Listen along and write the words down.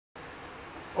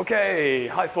Okay,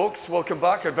 hi folks, welcome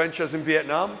back, Adventures in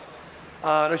Vietnam.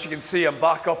 And as you can see, I'm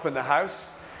back up in the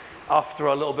house after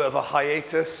a little bit of a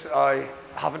hiatus. I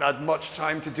haven't had much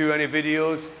time to do any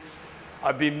videos.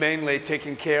 I've been mainly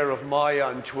taking care of Maya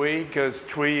and Thuy because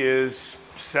Thuy is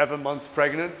 7 months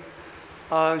pregnant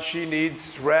and she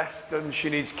needs rest and she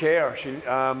needs care.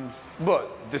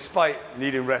 But despite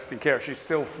needing rest and care, she's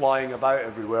still flying about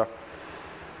everywhere,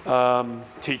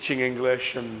 teaching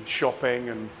English and shopping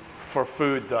and for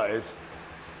food, that is.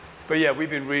 But yeah, we've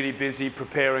been really busy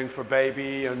preparing for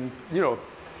baby, and you know,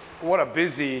 what a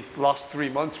busy last 3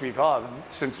 months we've had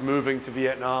since moving to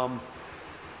Vietnam,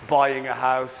 buying a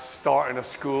house, starting a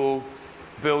school,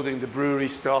 building the brewery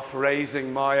stuff,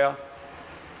 raising Maya.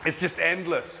 It's just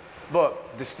endless.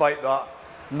 But despite that,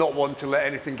 not one to let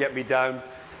anything get me down,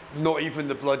 not even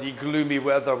the bloody gloomy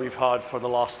weather we've had for the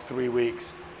last 3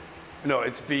 weeks. No,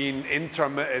 it's been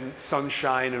intermittent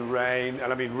sunshine and rain,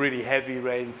 and I mean really heavy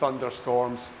rain,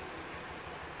 thunderstorms.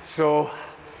 So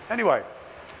anyway,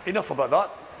 enough about that.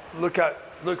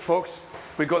 Look folks,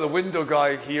 we've got the window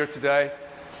guy here today.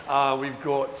 We've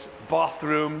got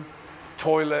bathroom,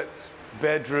 toilet,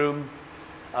 bedroom,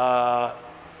 the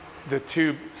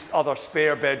 2 other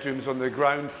spare bedrooms on the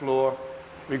ground floor.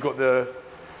 We've got the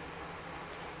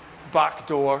back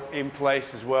door in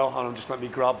place as well. Hold on, just let me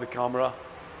grab the camera.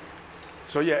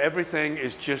 So yeah, everything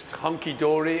is just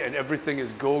hunky-dory and everything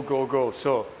is go, go, go.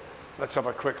 So let's have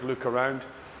a quick look around.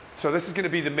 So this is going to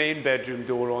be the main bedroom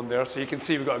door on there. So you can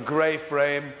see we've got a grey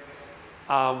frame.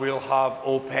 We'll have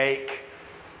opaque,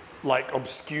 like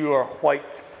obscure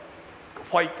whitish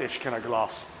kind of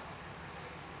glass.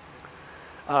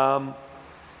 Yeah,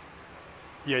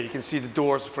 you can see the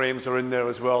doors frames are in there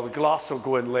as well. The glass will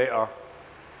go in later.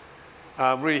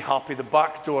 I'm really happy. The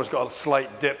back door's got a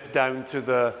slight dip down to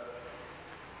the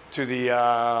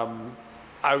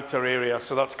outer area,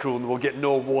 so that's cool, and we'll get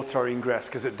no water ingress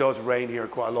because it does rain here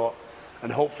quite a lot, and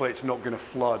hopefully it's not going to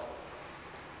flood.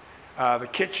 The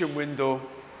kitchen window,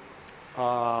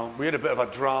 we had a bit of a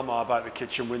drama about the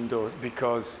kitchen window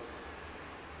because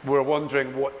we're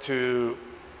wondering what to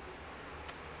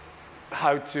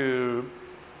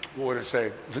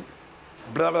say?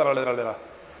 Blah, blah, blah, blah, blah.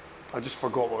 I just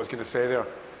forgot what I was going to say there.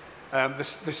 The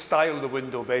style of the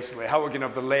window, basically, how we're going to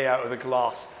have the layout of the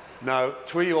glass. Now,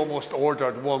 Thuy almost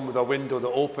ordered one with a window that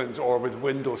opens or with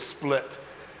windows split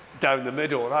down the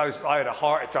middle. And I had a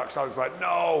heart attack, so I was like,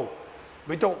 no,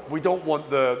 we don't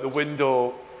want the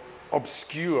window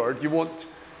obscured. You want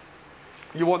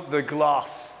the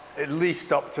glass at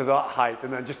least up to that height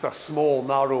and then just a small,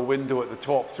 narrow window at the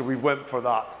top. So we went for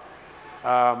that,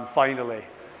 finally.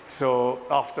 So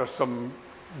after some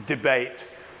debate,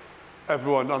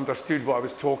 everyone understood what I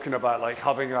was talking about, like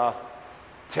having a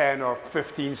 10 or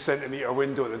 15 centimeter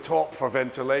window at the top for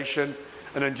ventilation,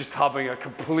 and then just having a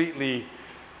completely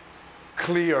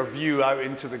clear view out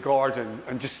into the garden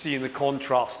and just seeing the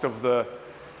contrast of the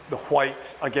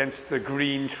white against the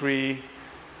green tree,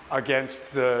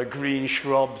 against the green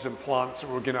shrubs and plants that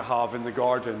we're going to have in the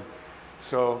garden.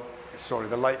 So, sorry,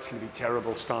 the light's going to be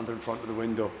terrible standing in front of the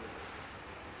window.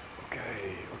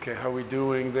 Okay, how are we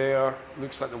doing there?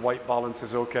 Looks like the white balance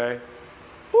is okay.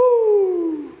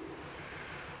 Woo!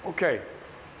 Okay.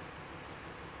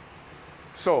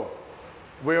 So,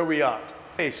 where are we at?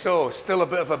 Okay, so still a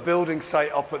bit of a building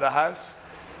site up at the house.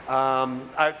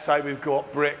 Outside we've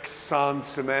got bricks, sand,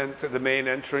 cement at the main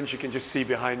entrance. You can just see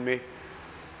behind me.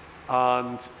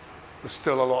 And there's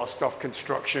still a lot of stuff,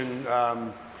 construction.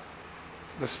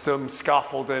 There's some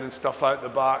scaffolding and stuff out the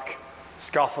back.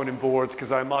 Scaffolding boards,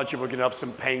 because I imagine we're going to have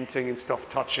some painting and stuff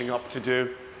touching up to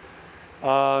do.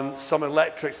 And some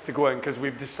electrics to go in, because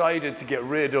we've decided to get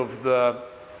rid of the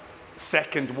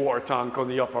second water tank on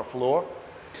the upper floor.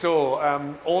 So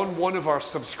on one of our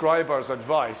subscribers'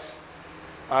 advice,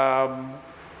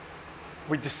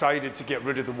 we decided to get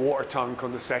rid of the water tank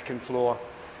on the second floor,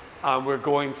 and we're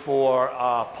going for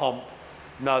a pump.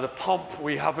 Now the pump,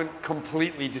 we haven't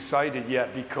completely decided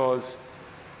yet because,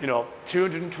 you know,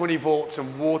 220 volts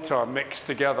and water mixed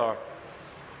together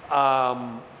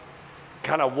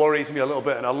kind of worries me a little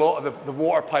bit. And a lot of the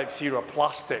water pipes here are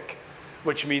plastic,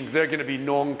 which means they're going to be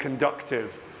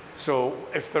non-conductive. So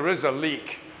if there is a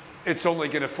leak, it's only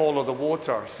going to follow the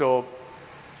water. So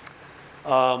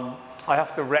I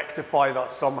have to rectify that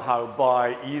somehow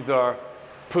by either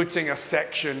putting a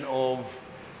section of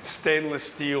stainless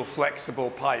steel flexible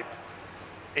pipe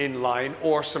in line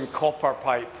or some copper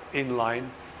pipe in line.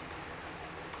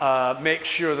 Make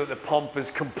sure that the pump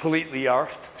is completely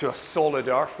earthed to a solid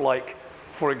earth, like,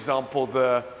 for example,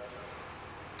 the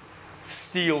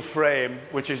steel frame,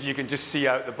 which is, you can just see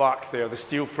out the back there, the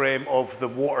steel frame of the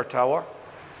water tower.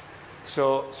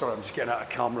 So, sorry, I'm just getting out of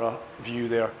camera view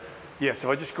there. Yes, if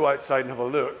I just go outside and have a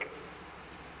look,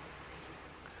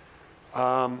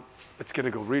 it's going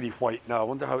to go really white now. I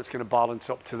wonder how it's going to balance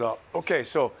up to that. Okay,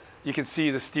 so you can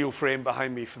see the steel frame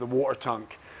behind me for the water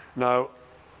tank. Now,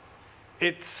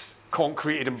 it's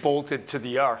concreted and bolted to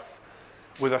the earth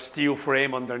with a steel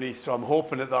frame underneath, so I'm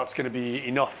hoping that that's going to be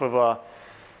enough of a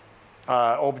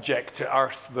object to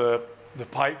earth the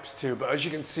pipes to. But as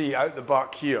you can see out the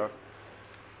back here,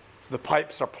 the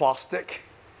pipes are plastic.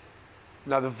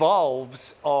 Now the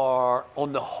valves are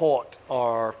on the hot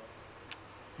are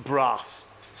brass,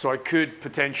 so I could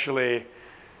potentially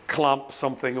clamp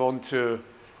something onto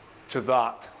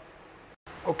that.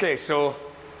 Okay, so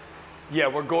yeah,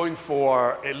 we're going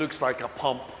for, it looks like a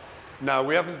pump. Now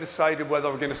we haven't decided whether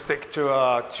we're going to stick to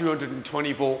a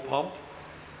 220 volt pump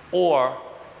or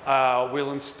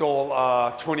we'll install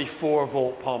a 24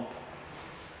 volt pump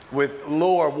with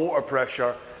lower water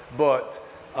pressure but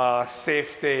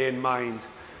safety in mind.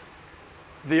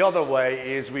 The other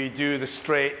way is we do the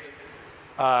straight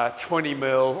 20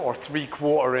 mil or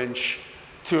 3/4 inch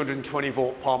 220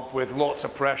 volt pump with lots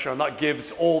of pressure, and that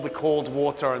gives all the cold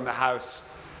water in the house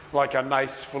like a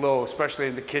nice flow, especially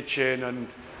in the kitchen and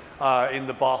in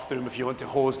the bathroom if you want to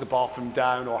hose the bathroom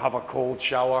down or have a cold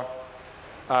shower.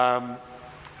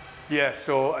 Yeah,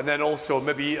 so, and then also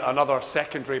maybe another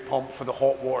secondary pump for the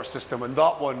hot water system, and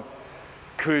that one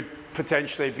could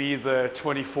potentially be the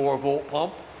 24 volt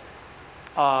pump,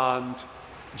 and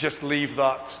just leave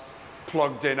that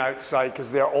plugged in outside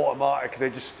because they're automatic. They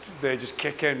just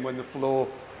kick in when the flow.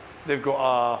 They've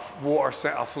got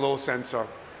a flow sensor.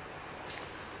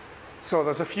 So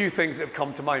there's a few things that have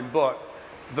come to mind, but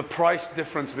the price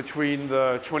difference between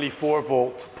the 24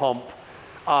 volt pump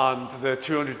and the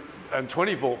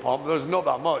 220 volt pump, there's not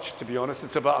that much, to be honest.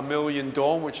 It's about $1 million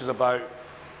dong, which is about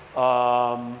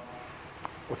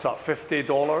what's that,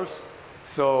 $50.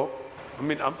 So I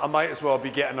mean, I might as well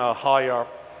be getting a higher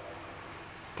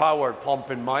powered pump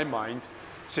in my mind,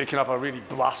 so you can have a really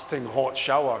blasting hot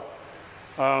shower.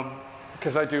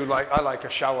 Because I like a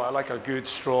shower. I like a good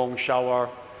strong shower.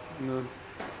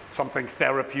 Something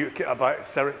therapeutic about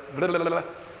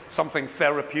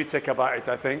it,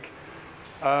 I think.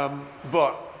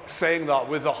 But saying that,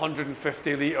 with a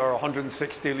 150 litre,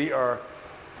 160 litre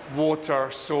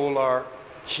water solar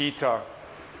heater,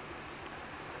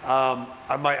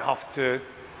 I might have to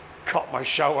cut my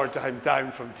shower time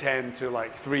down from 10 to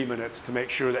like 3 minutes to make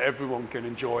sure that everyone can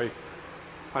enjoy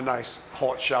a nice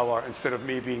hot shower, instead of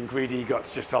me being greedy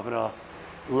guts just having a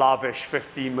lavish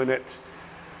 15-minute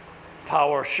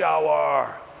power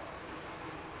shower.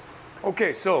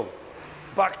 Okay, so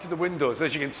back to the windows.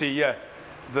 As you can see, yeah,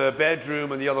 the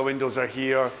bedroom and the other windows are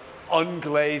here,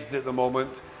 unglazed at the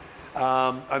moment.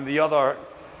 And the other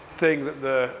thing that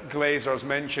the glazers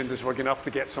mentioned is we're going to have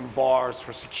to get some bars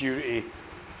for security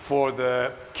for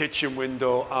the kitchen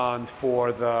window and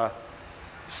for the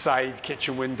side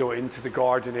kitchen window into the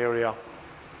garden area.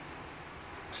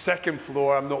 Second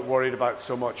floor, I'm not worried about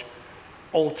so much.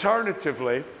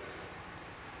 Alternatively,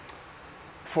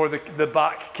 for the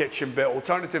back kitchen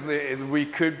bit, we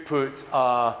could put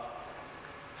a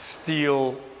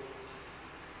steel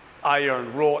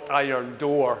wrought iron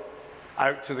door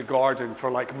out to the garden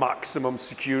for like maximum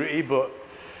security, but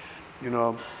you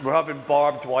know, we're having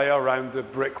barbed wire around the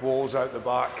brick walls out the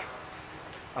back.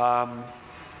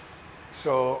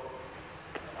 So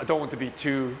I don't want to be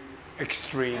too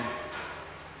extreme.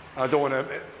 I don't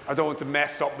want to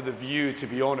mess up with the view, to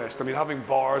be honest. I mean, having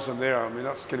bars on there, I mean,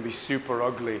 that's going to be super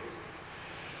ugly.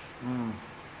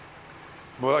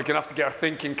 Well, I'm going to have to get our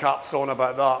thinking caps on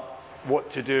about that,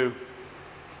 what to do.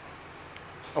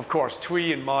 Of course,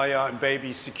 Twee and Maya and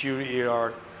baby's security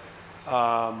are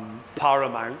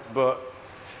paramount, but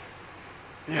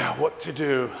yeah, what to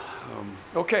do?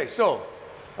 Okay, so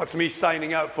that's me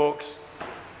signing out, folks.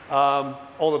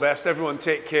 All the best. Everyone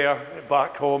take care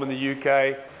back home in the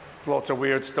UK. Lots of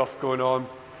weird stuff going on.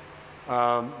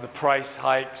 The price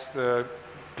hikes, the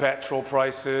petrol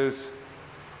prices,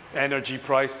 energy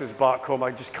prices back home.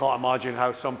 I just can't imagine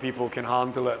how some people can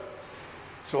handle it.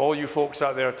 So all you folks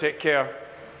out there, take care.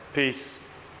 Peace.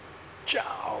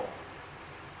 Ciao.